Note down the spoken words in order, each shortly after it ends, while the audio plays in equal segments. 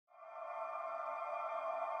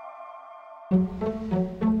My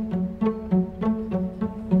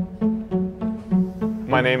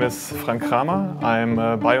name is Frank Kramer. I'm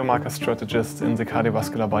a biomarker strategist in the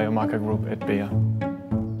cardiovascular biomarker group at Bayer.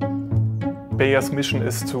 Bayer's mission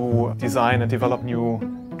is to design and develop new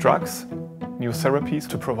drugs, new therapies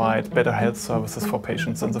to provide better health services for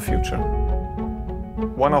patients in the future.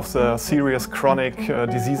 One of the serious chronic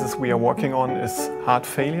diseases we are working on is heart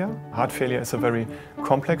failure. Heart failure is a very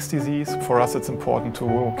complex disease. For us, it's important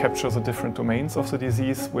to capture the different domains of the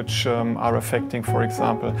disease, which are affecting, for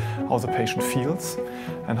example, how the patient feels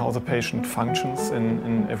and how the patient functions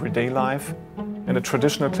in everyday life. In a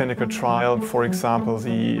traditional clinical trial, for example,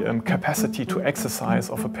 the capacity to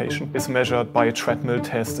exercise of a patient is measured by a treadmill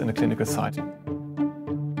test in a clinical setting.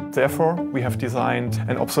 Therefore, we have designed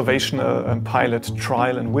an observational pilot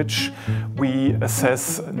trial in which we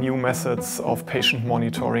assess new methods of patient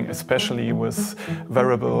monitoring, especially with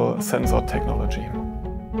wearable sensor technology.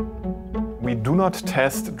 We do not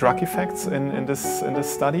test drug effects in this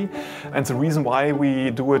study, and the reason why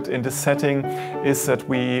we do it in this setting is that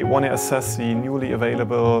we want to assess the newly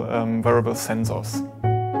available wearable sensors.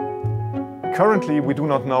 Currently, we do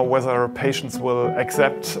not know whether patients will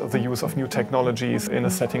accept the use of new technologies in a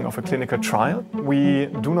setting of a clinical trial. We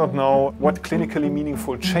do not know what clinically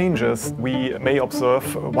meaningful changes we may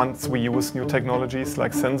observe once we use new technologies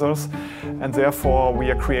like sensors, and therefore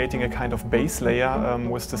we are creating a kind of base layer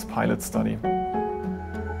with this pilot study.